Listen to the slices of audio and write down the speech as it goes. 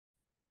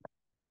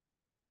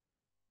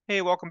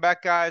Hey, welcome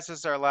back, guys. This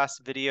is our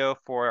last video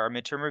for our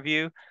midterm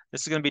review.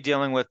 This is going to be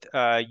dealing with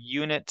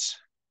Unit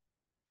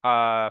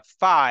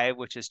 5,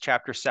 which is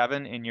Chapter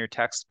 7 in your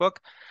textbook.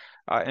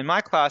 In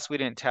my class, we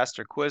didn't test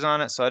or quiz on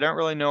it, so I don't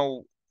really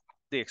know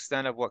the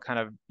extent of what kind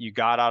of you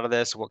got out of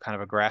this, what kind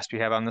of a grasp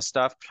you have on this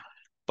stuff.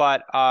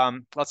 But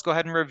let's go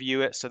ahead and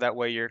review it so that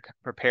way you're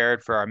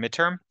prepared for our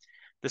midterm.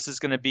 This is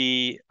going to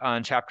be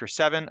on Chapter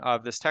 7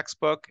 of this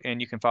textbook, and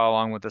you can follow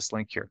along with this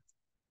link here.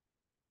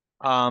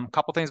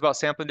 Couple things about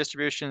sampling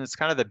distribution. It's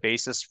kind of the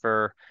basis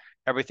for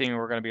everything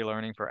we're going to be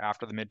learning for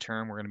after the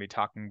midterm. We're going to be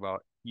talking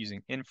about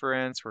using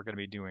inference. We're going to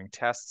be doing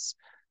tests,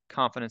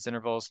 confidence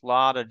intervals, a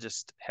lot of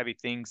just heavy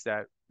things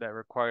that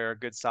require a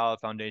good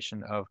solid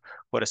foundation of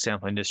what a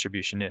sampling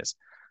distribution is.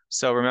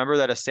 So remember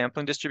that a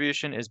sampling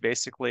distribution is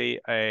basically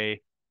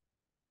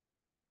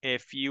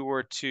if you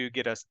were to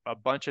get a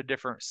bunch of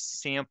different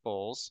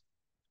samples,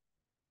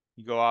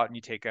 you go out and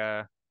you take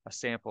a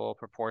sample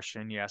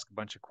proportion, you ask a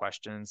bunch of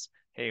questions.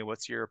 Hey,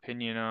 what's your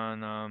opinion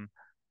on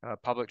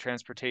public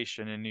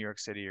transportation in New York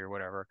City or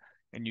whatever?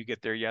 And you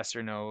get their yes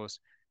or no's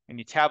and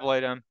you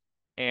tabulate them.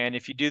 And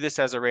if you do this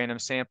as a random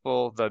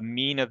sample, the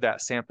mean of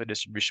that sample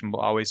distribution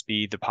will always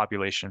be the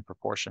population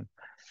proportion.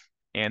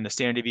 And the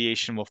standard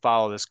deviation will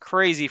follow this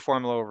crazy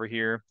formula over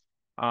here.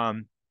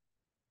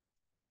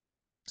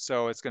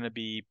 So it's going to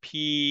be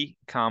P,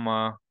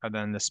 comma, and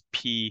then this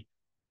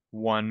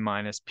P1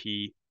 minus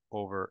P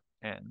over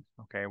N,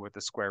 okay, with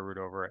the square root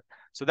over it.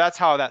 So that's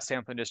how that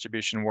sampling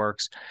distribution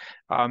works.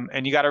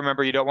 And you got to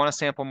remember, you don't want to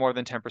sample more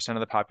than 10% of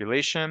the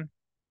population.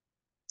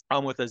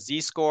 With a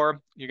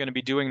z-score, you're going to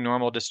be doing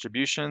normal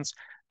distributions.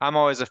 I'm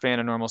always a fan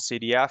of normal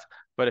CDF,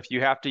 but if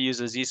you have to use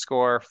a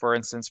z-score, for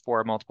instance,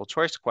 for a multiple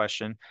choice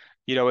question,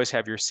 you'd always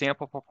have your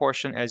sample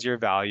proportion as your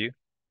value.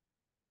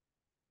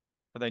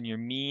 But then your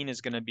mean is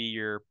going to be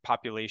your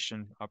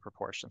population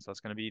proportion. So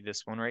it's going to be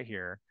this one right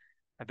here.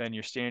 And then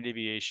your standard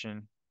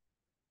deviation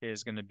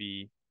is going to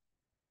be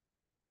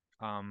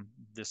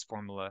this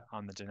formula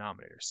on the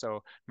denominator.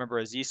 So remember,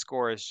 a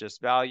z-score is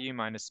just value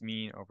minus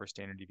mean over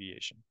standard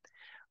deviation.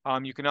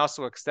 You can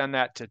also extend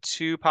that to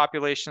two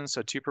populations,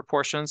 so two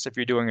proportions. If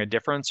you're doing a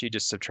difference, you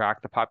just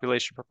subtract the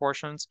population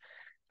proportions.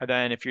 And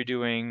then if you're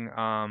doing,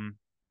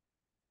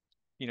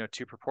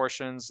 two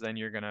proportions, then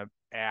you're going to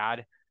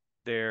add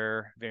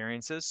their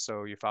variances.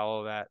 So you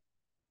follow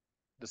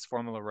this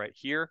formula right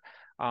here.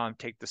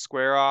 Take the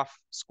square off,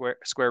 square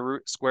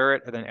root, square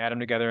it, and then add them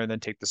together, and then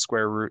take the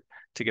square root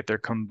to get their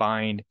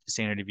combined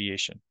standard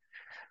deviation.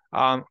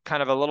 Kind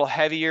of a little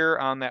heavier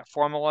on that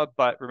formula,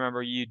 but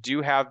remember, you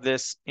do have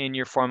this in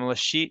your formula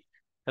sheet.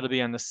 It'll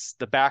be on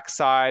the back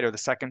side or the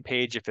second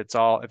page if it's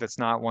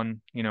not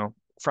one,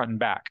 front and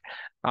back.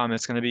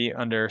 It's going to be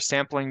under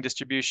sampling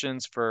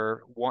distributions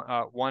for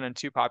one and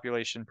two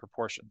population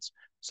proportions.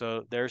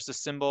 So there's the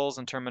symbols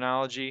and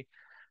terminology.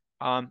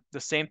 The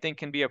same thing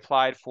can be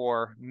applied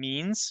for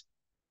means.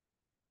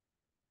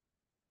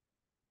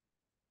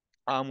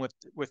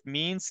 With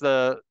means,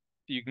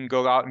 you can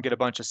go out and get a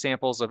bunch of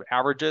samples of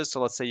averages.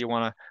 So let's say you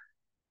want to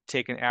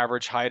take an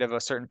average height of a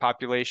certain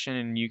population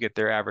and you get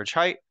their average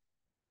height.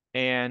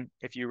 And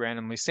if you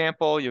randomly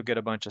sample, you'll get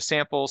a bunch of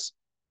samples.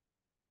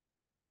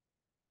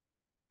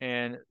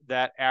 And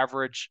that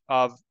average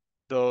of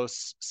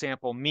those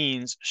sample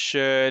means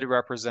should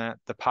represent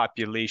the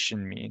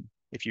population mean.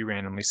 If you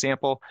randomly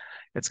sample,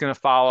 it's going to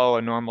follow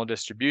a normal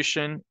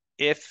distribution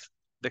if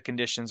the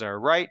conditions are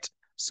right.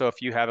 So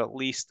if you have at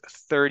least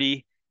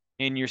 30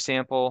 in your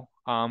sample,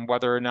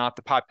 whether or not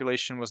the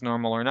population was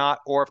normal or not,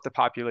 or if the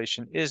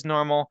population is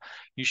normal,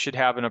 you should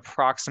have an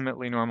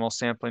approximately normal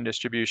sampling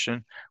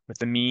distribution with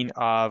the mean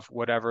of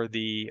whatever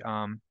the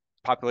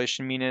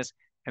population mean is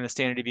and the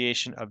standard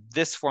deviation of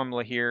this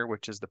formula here,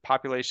 which is the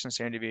population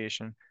standard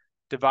deviation,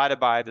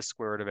 divided by the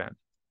square root of n.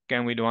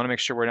 Again, we want to make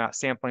sure we're not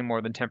sampling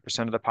more than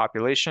 10% of the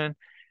population.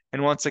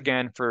 And once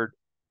again, for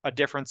a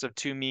difference of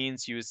two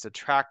means, you would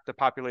subtract the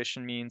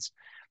population means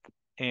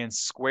and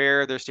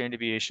square their standard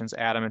deviations,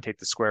 add them, and take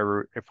the square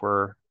root if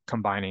we're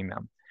combining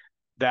them.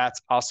 That's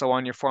also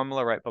on your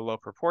formula right below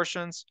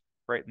proportions,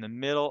 right in the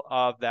middle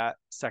of that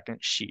second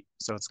sheet.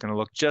 So it's going to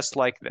look just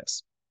like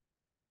this.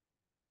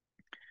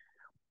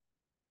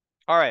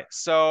 All right,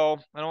 so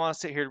I don't want to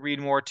sit here to read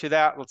more to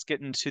that. Let's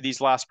get into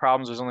these last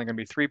problems. There's only going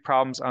to be 3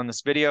 problems on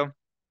this video.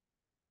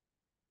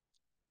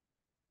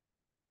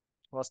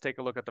 Let's take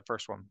a look at the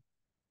first one.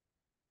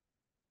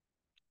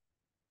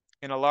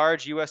 In a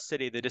large U.S.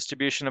 city, the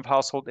distribution of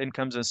household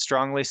incomes is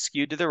strongly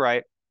skewed to the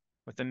right,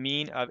 with a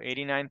mean of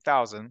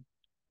 89,000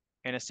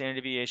 and a standard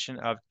deviation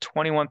of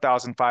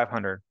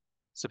 21,500.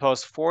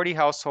 Suppose 40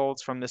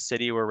 households from the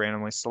city were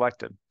randomly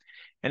selected.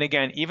 And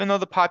again, even though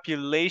the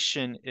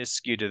population is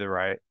skewed to the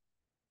right,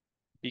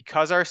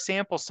 because our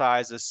sample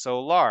size is so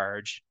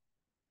large,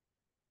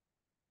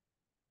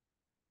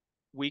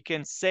 we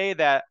can say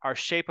that our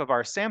shape of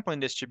our sampling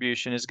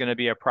distribution is going to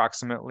be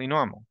approximately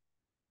normal.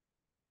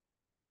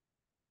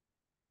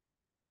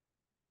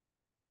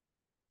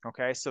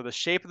 Okay, so the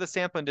shape of the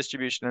sampling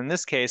distribution in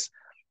this case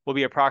will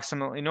be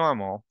approximately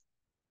normal.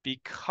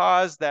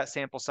 because that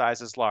sample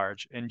size is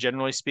large, and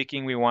generally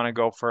speaking, we want to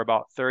go for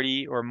about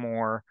 30 or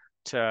more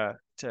to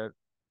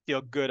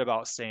feel good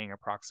about saying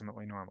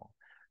approximately normal.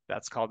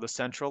 That's called the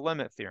central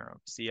limit theorem,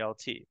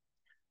 CLT.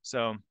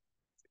 So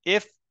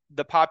if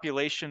the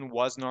population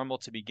was normal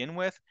to begin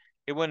with,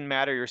 it wouldn't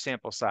matter your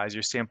sample size.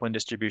 Your sampling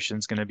distribution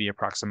is going to be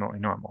approximately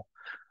normal.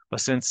 But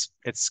since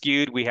it's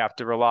skewed, we have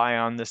to rely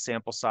on the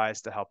sample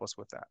size to help us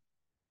with that.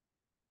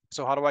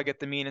 So how do I get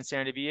the mean and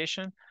standard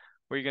deviation?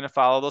 Well, you're going to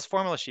follow those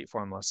formula sheet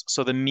formulas.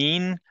 So the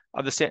mean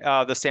of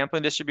the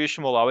sampling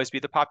distribution will always be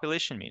the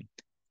population mean.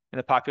 And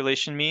the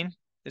population mean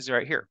is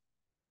right here,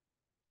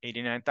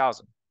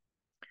 89,000.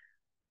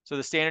 So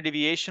the standard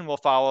deviation will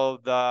follow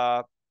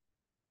the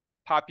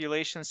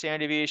population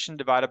standard deviation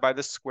divided by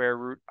the square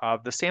root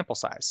of the sample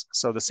size.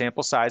 So the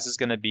sample size is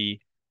going to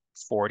be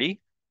 40.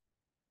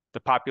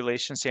 The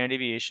population standard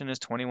deviation is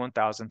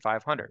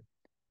 21,500.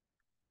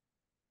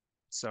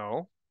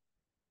 So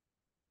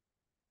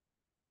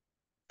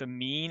the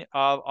mean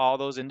of all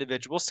those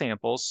individual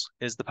samples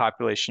is the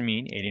population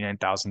mean,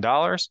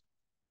 $89,000.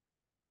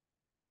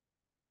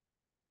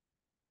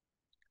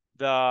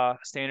 The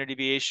standard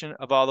deviation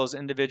of all those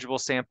individual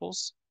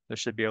samples, there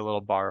should be a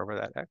little bar over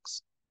that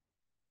X,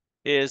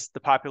 is the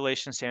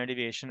population standard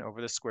deviation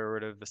over the square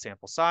root of the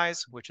sample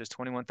size, which is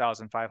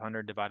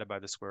 21,500 divided by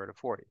the square root of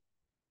 40.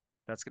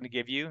 That's going to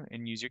give you,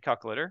 and use your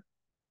calculator,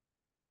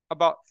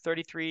 about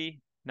 3399.45,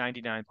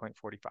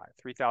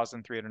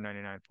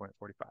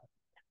 3,399.45.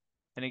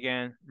 And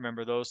again,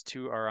 remember those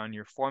two are on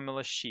your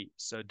formula sheet,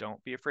 so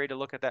don't be afraid to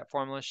look at that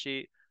formula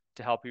sheet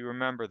to help you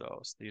remember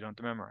those, so you don't have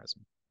to memorize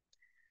them.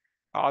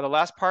 The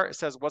last part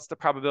says, what's the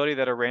probability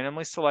that a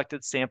randomly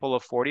selected sample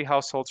of 40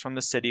 households from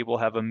the city will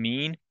have a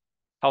mean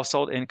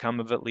household income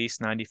of at least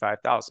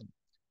 95,000?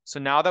 So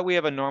now that we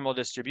have a normal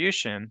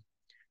distribution,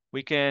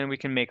 we can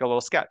make a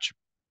little sketch.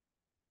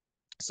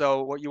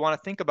 So what you want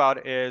to think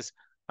about is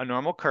a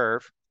normal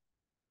curve.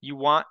 You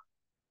want,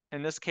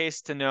 in this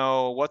case, to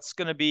know what's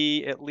going to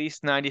be at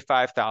least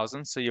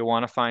 95,000. So you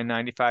want to find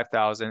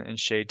 95,000 and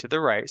shade to the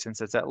right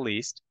since it's at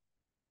least.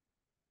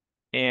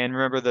 And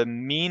remember, the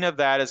mean of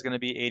that is going to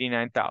be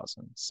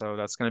 89,000. So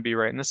that's going to be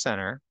right in the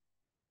center.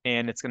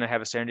 And it's going to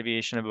have a standard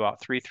deviation of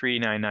about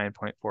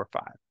 3399.45.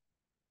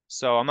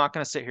 So I'm not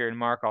going to sit here and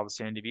mark all the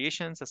standard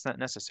deviations. That's not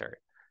necessary.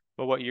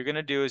 But what you're going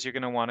to do is you're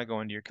going to want to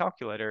go into your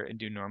calculator and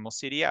do normal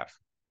CDF.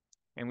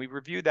 And we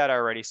reviewed that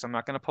already, so I'm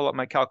not going to pull up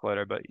my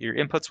calculator, but your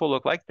inputs will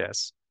look like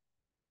this.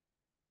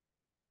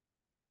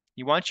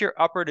 You want your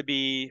upper to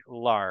be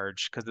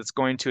large because it's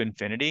going to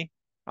infinity.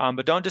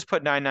 But don't just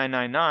put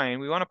 9999.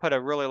 We want to put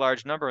a really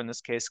large number in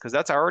this case because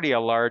that's already a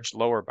large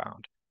lower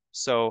bound.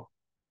 So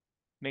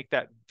make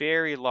that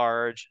very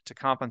large to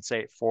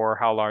compensate for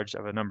how large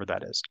of a number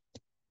that is.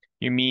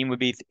 Your mean would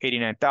be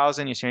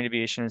 89,000. Your standard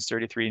deviation is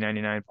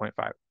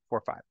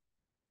 3399.45.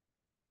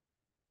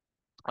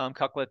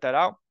 Calculate that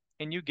out,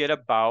 and you get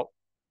about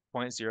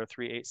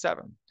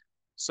 0.0387.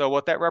 So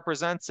what that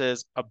represents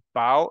is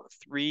about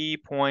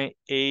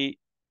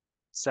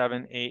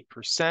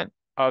 3.878%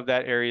 of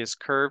that area's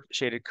curve,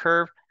 shaded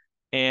curve.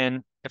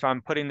 And if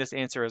I'm putting this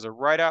answer as a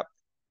write-up,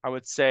 I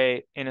would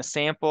say in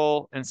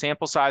sample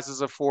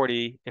sizes of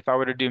 40, if I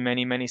were to do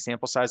many, many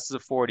sample sizes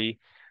of 40,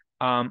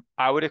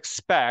 I would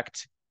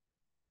expect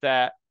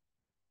that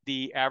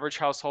the average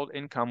household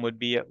income would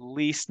be at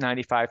least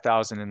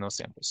 95,000 in those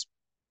samples.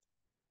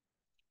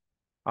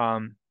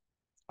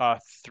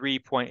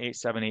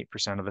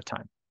 3.878% of the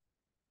time.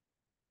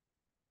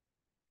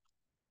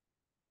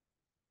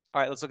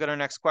 All right, let's look at our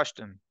next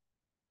question.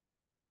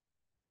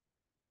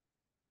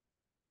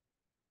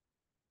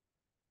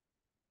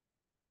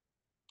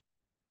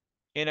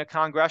 In a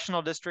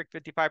congressional district,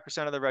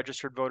 55% of the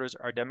registered voters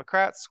are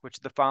Democrats, which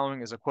the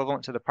following is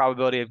equivalent to the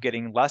probability of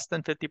getting less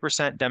than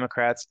 50%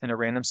 Democrats in a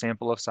random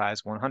sample of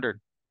size 100.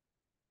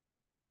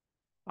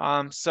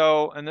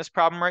 So in this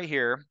problem right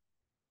here,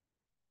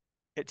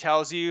 it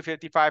tells you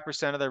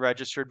 55% of the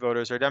registered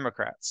voters are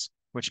Democrats,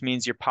 which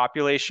means your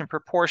population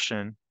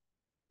proportion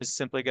is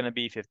simply going to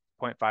be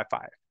 0.55,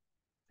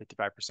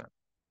 55%.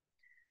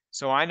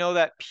 So I know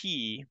that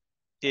P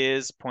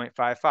is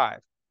 0.55.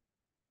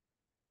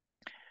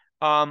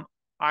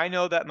 I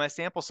know that my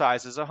sample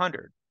size is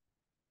 100.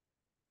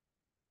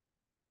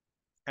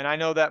 And I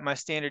know that my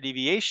standard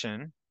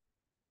deviation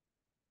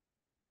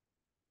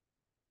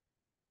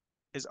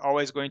is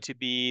always going to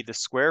be the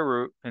square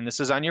root, and this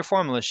is on your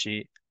formula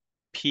sheet,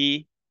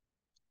 P,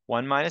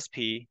 1 minus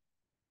P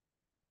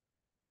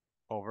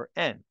over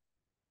N.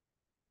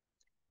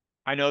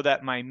 I know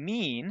that my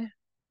mean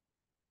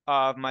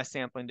of my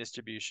sampling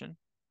distribution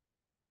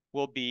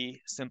will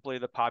be simply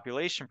the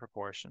population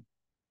proportion.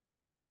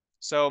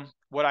 So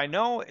what I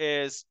know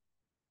is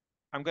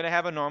I'm going to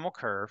have a normal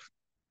curve.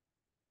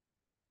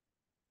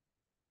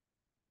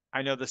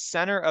 I know the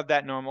center of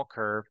that normal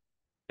curve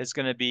is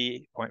going to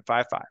be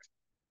 0.55.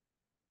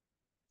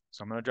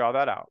 So I'm going to draw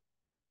that out.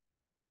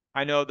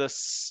 I know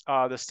this,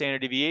 the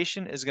standard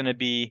deviation is going to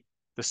be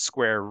the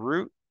square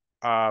root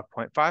of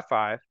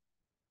 0.55.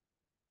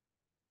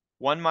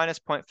 1 minus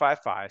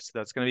 0.55, so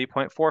that's going to be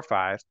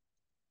 0.45.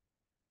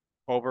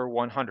 over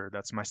 100.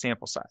 That's my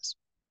sample size.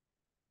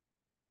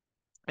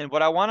 And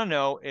what I want to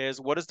know is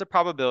what is the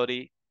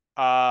probability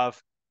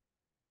of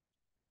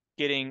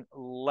getting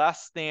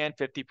less than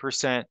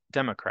 50%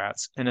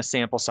 Democrats in a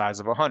sample size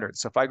of 100.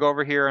 So if I go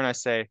over here and I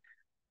say,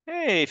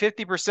 hey,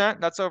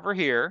 50%, that's over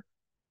here,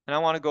 and I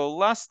want to go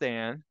less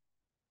than,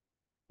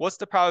 what's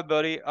the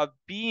probability of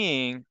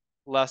being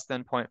less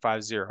than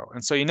 0.50?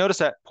 And so you notice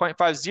that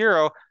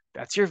 0.50,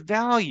 that's your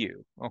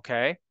value,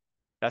 okay?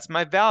 That's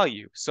my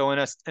value. So in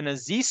a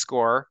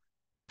z-score,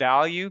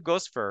 value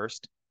goes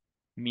first,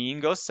 mean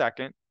goes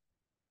second,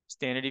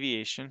 standard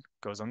deviation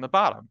goes on the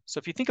bottom. So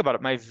if you think about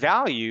it, my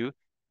value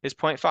is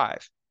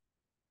 0.5.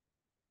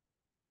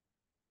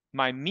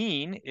 My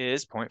mean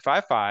is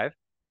 0.55,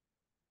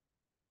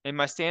 and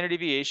my standard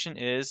deviation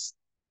is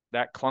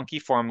that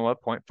clunky formula,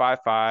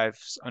 0.55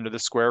 under the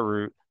square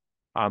root,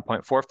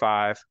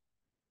 0.45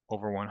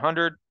 over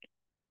 100.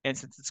 And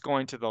since it's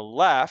going to the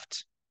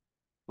left,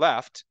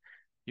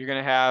 you're going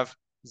to have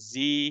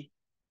z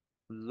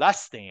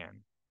less than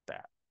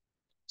that.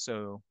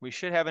 So we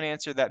should have an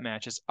answer that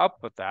matches up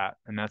with that,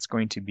 and that's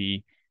going to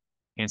be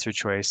answer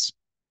choice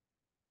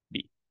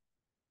B.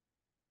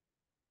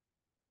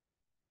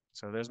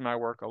 So there's my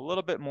work a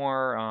little bit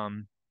more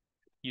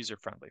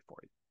user-friendly for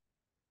you.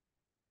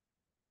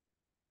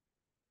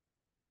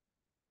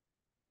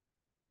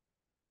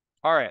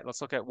 All right,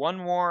 let's look at one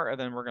more, and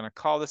then we're going to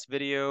call this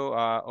video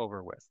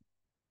over with.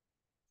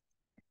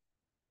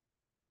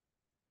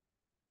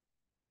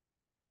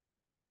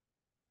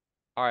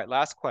 All right,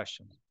 last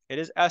question. It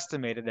is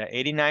estimated that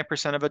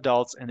 89% of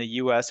adults in the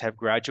US have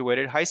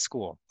graduated high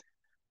school.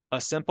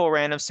 A simple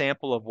random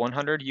sample of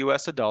 100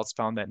 US adults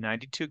found that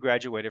 92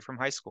 graduated from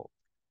high school.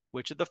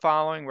 Which of the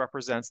following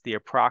represents the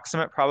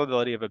approximate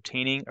probability of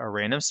obtaining a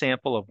random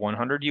sample of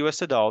 100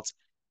 US adults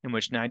in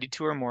which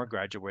 92 or more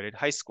graduated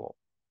high school?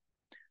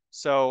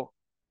 So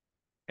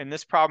in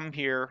this problem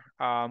here,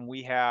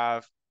 we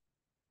have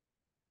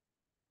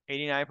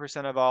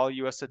 89% of all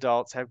US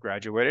adults have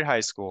graduated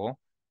high school.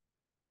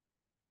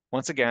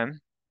 Once again,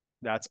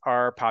 that's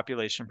our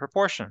population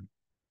proportion.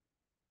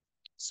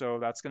 So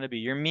that's going to be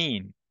your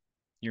mean.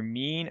 Your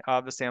mean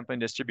of the sampling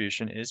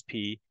distribution is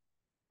P.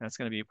 That's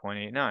going to be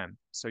 0.89.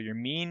 So your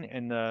mean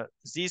in the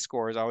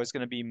z-score is always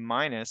going to be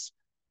minus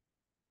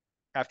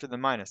after the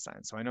minus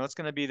sign. So I know it's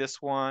going to be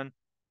this one,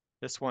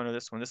 this one, or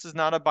this one. This is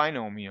not a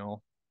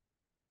binomial,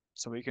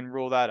 so we can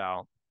rule that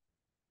out.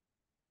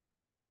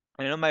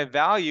 I know my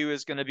value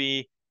is going to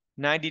be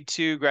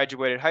 92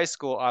 graduated high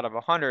school out of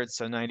 100,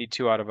 so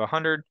 92 out of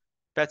 100.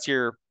 That's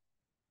your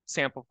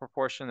sample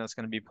proportion. That's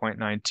going to be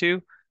 0.92.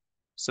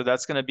 So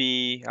that's going to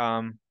be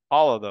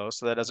all of those,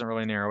 so that doesn't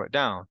really narrow it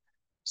down.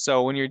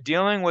 So when you're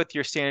dealing with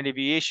your standard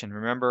deviation,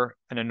 remember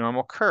in a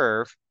normal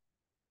curve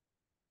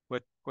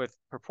with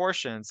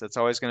proportions, it's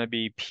always going to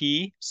be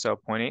P, so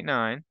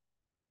 0.89.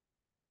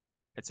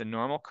 It's a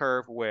normal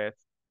curve with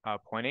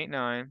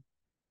 0.89. And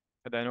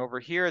then over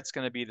here, it's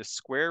going to be the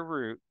square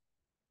root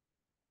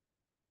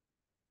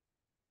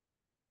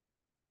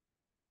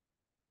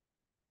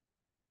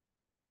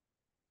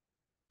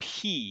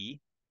P,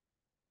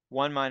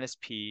 1 minus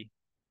P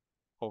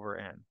over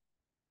N.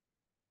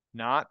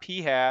 Not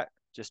P hat,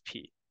 just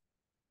P.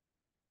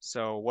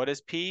 So what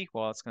is P?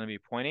 Well, it's going to be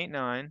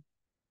 0.89.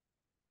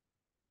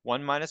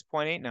 1 minus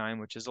 0.89,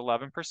 which is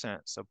 11%,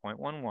 so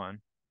 0.11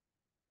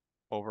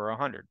 over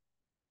 100.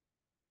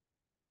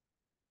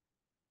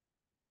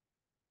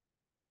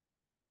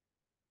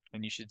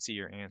 And you should see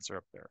your answer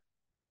up there.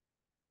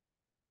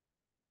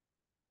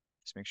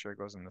 Just make sure it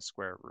goes in the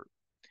square root.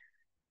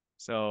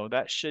 So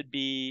that should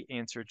be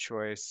answer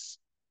choice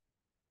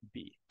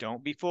B.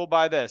 Don't be fooled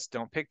by this.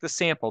 Don't pick the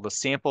sample.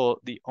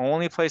 The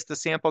only place the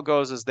sample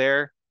goes is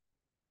there.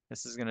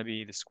 This is going to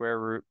be the square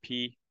root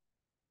P,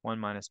 1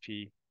 minus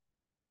P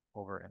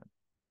over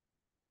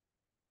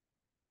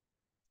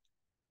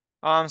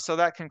N. So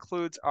that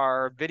concludes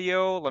our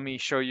video. Let me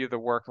show you the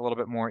work a little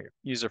bit more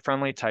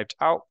user-friendly typed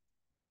out.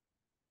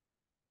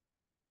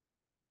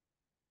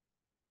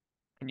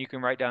 And you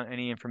can write down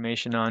any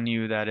information on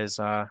you that is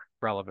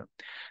relevant.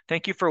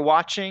 Thank you for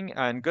watching,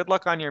 and good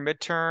luck on your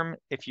midterm.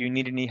 If you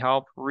need any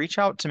help, reach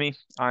out to me.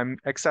 I'm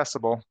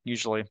accessible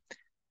usually.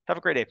 Have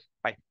a great day.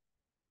 Bye.